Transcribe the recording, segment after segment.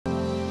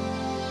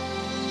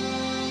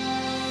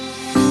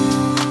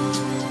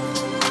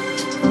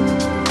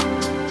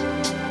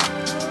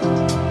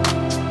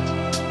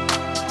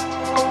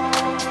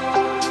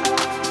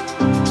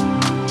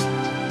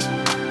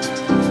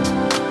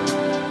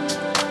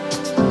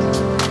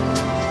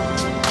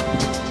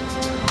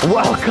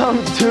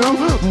Welcome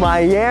to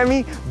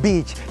Miami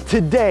Beach.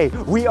 Today,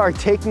 we are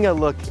taking a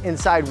look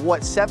inside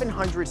what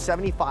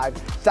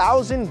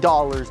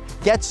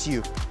 $775,000 gets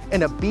you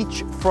in a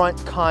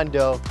beachfront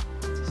condo,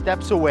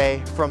 steps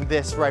away from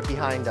this right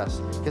behind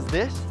us. Because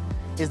this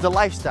is the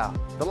lifestyle.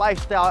 The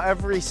lifestyle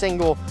every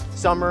single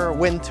summer,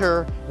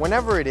 winter,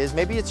 whenever it is.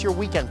 Maybe it's your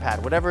weekend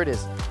pad, whatever it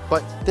is.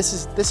 But this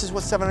is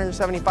what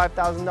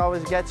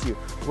 $775,000 gets you,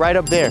 right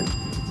up there.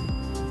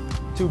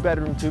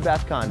 2-bedroom,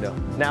 2-bath condo.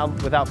 Now,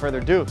 without further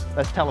ado,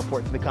 let's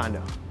teleport to the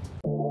condo.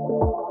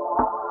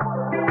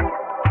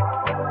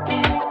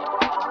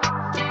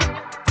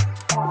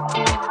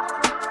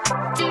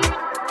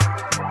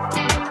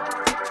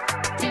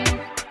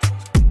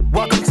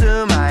 Welcome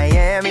to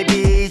Miami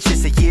Beach.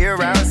 It's a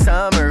year-round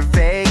summer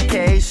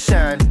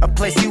vacation. A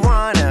place you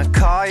wanna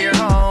call your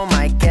home.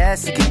 I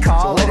guess you could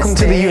call it a Welcome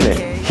to the unit.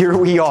 Here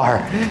we are.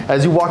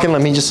 As you walk in,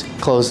 let me just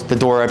close the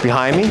door right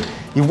behind me.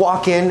 You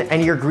walk in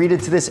and you're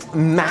greeted to this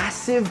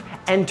massive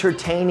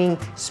entertaining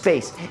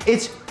space.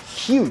 It's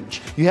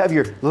huge. You have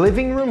your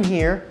living room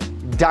here,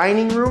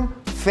 dining room,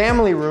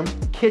 family room,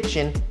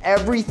 kitchen.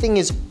 Everything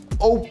is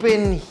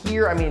open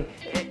here. I mean,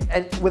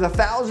 with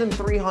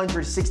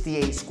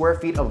 1,368 square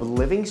feet of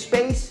living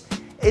space,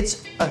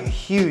 it's a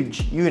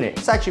huge unit.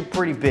 It's actually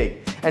pretty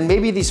big. And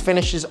maybe these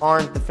finishes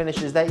aren't the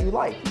finishes that you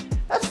like.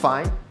 That's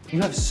fine. You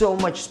have so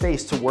much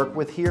space to work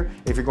with here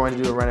if you're going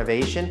to do a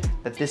renovation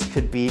that this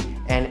could be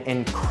an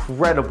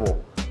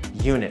incredible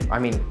unit. I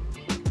mean,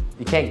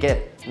 you can't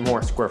get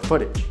more square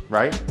footage,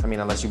 right? I mean,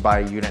 unless you buy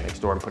a unit next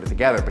door and put it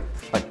together, but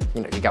like,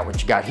 you know, you got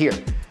what you got here,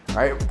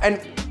 right?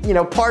 And you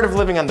know, part of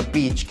living on the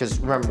beach, because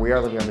remember, we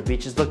are living on the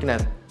beach, is looking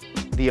at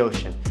the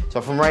ocean. So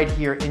from right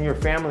here in your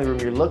family room,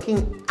 you're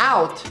looking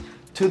out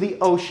to the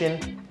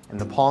ocean and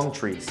the palm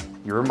trees.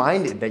 You're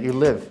reminded that you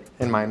live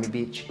in Miami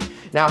Beach.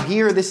 Now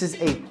here, this is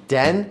a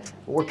den.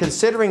 We're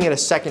considering it a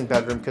second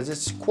bedroom because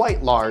it's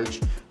quite large,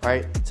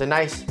 right? It's a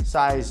nice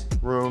size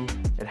room.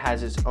 It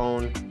has its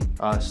own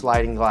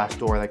sliding glass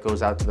door that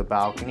goes out to the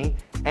balcony,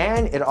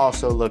 and it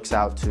also looks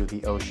out to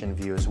the ocean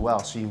view as well.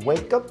 So you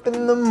wake up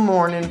in the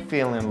morning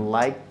feeling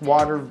like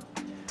water.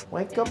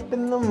 Wake up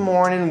in the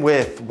morning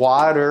with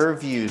water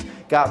views.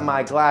 Got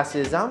my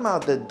glasses, I'm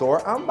out the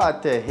door. I'm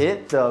about to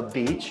hit the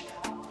beach.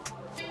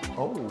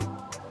 Oh.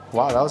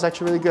 Wow, that was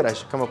actually really good. I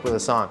should come up with a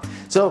song.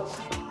 So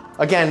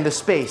again, the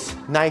space,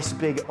 nice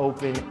big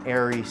open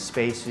airy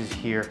spaces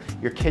here.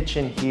 Your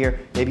kitchen here,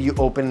 maybe you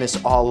open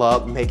this all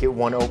up, make it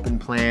one open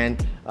plan,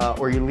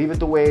 or you leave it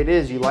the way it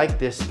is. You like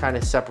this kind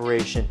of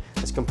separation.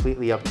 It's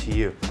completely up to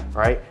you, all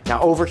right? Now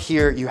over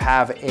here, you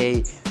have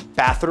a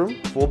bathroom,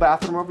 full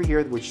bathroom over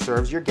here, which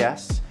serves your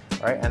guests,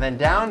 all right? And then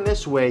down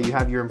this way, you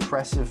have your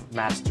impressive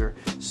master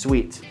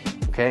suite,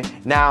 okay?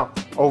 Now,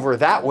 over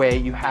that way,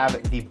 you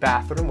have the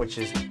bathroom, which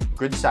is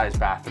good sized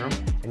bathroom,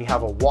 and you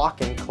have a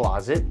walk-in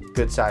closet,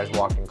 good sized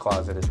walk-in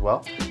closet as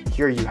well.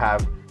 Here you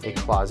have a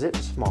closet,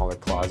 smaller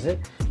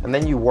closet, and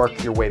then you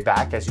work your way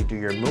back as you do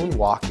your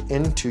moonwalk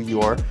into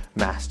your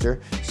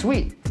master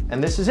suite.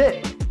 And this is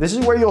it. This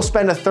is where you'll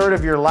spend a third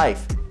of your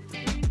life.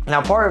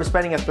 Now, part of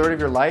spending a third of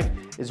your life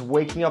is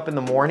waking up in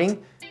the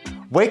morning.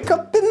 Wake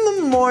up in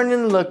the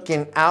morning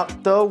looking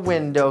out the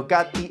window,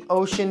 got the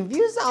ocean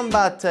views, I'm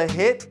about to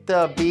hit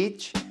the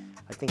beach.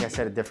 I think I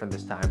said it different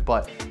this time,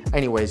 but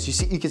anyways,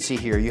 you can see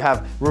here, you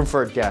have room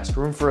for a desk,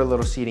 room for a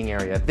little seating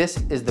area. This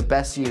is the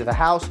best seat of the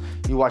house.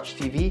 You watch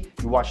TV,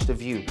 you watch the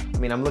view. I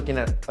mean, I'm looking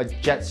at a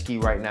jet ski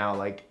right now,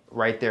 like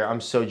right there.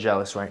 I'm so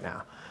jealous right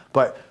now,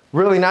 but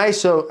really nice.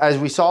 So as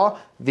we saw,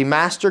 the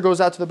master goes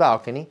out to the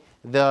balcony.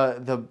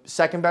 The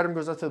second bedroom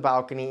goes out to the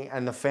balcony,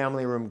 and the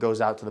family room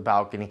goes out to the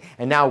balcony.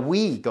 And now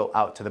we go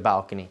out to the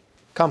balcony.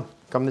 Come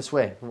this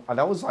way.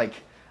 That was like,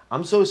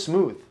 I'm so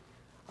smooth.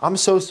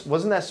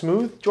 Wasn't that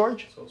smooth,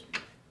 George? So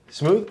smooth.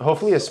 Smooth?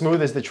 Hopefully as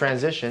smooth as the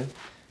transition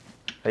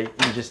that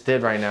you just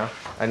did right now.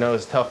 I know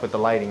it's tough with the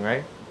lighting,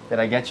 right? Did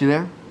I get you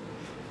there?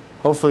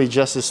 Hopefully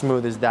just as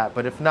smooth as that,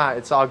 but if not,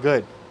 it's all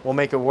good. We'll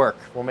make it work.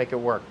 We'll make it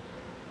work.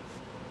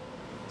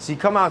 So you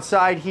come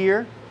outside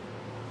here,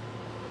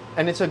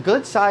 and it's a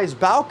good sized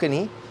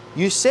balcony.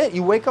 You sit,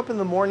 you wake up in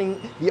the morning.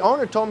 The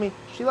owner told me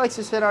she likes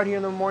to sit out here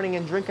in the morning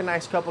and drink a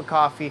nice cup of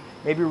coffee,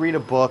 maybe read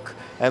a book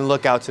and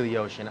look out to the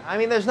ocean. I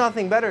mean, there's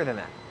nothing better than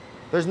that.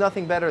 There's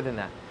nothing better than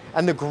that.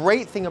 And the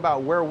great thing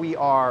about where we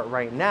are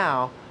right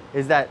now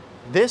is that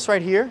this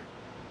right here,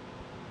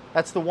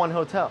 that's the one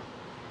hotel.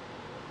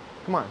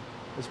 Come on,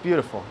 it's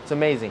beautiful, it's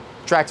amazing.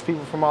 Attracts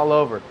people from all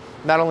over.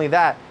 Not only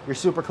that, you're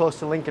super close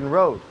to Lincoln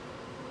Road.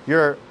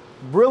 You're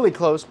really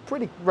close,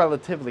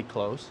 relatively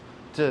close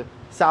to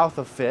south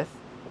of 5th.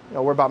 You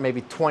know, we're about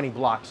maybe 20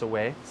 blocks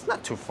away. It's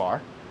not too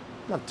far,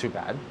 not too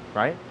bad,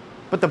 right?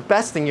 But the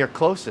best thing you're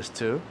closest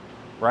to,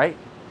 right,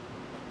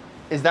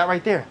 is that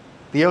right there,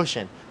 the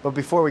ocean. But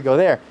before we go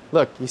there,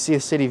 look, you see a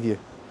city view.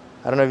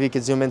 I don't know if you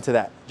could zoom into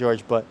that,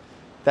 George, but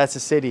that's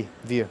a city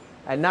view.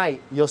 At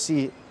night, you'll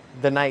see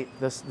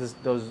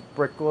those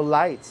brickle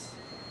lights.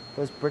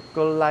 Those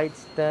brickle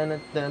lights,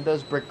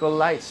 those brickle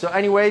lights. So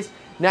anyways,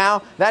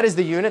 Now, that is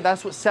the unit.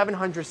 That's what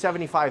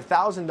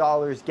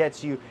 $775,000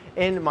 gets you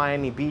in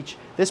Miami Beach.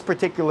 This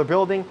particular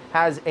building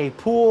has a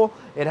pool.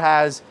 It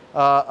has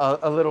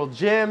a little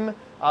gym.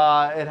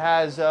 It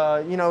has,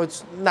 you know,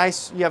 it's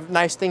nice. You have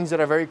nice things that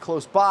are very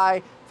close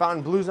by.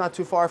 Fontainebleau's not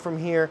too far from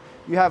here.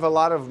 You have a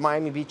lot of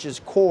Miami Beach's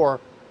core,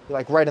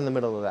 like right in the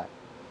middle of that.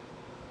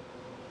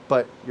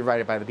 But you're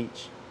right by the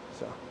beach.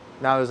 So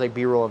now there's like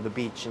B-roll of the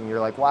beach and you're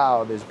like,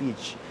 wow, there's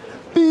beach.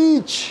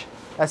 Beach!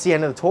 That's the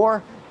end of the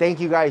tour. Thank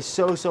you guys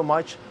so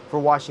much for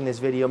watching this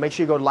video. Make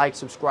sure you go like,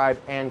 subscribe,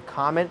 and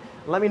comment.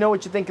 Let me know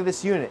what you think of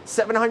this unit.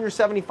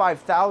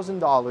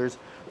 $775,000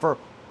 for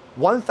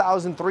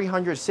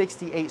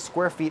 1,368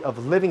 square feet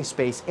of living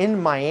space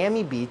in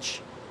Miami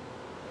Beach,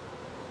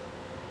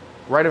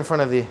 right in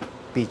front of the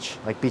beach,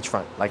 like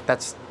beachfront. Like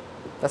that's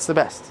the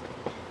best.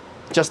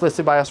 Just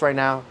listed by us right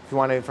now. If you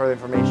want any further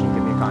information,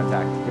 give me a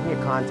contact. Give me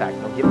a contact.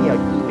 No, give me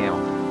an email.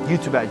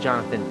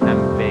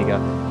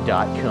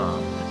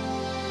 YouTube@jonathanmvega.com.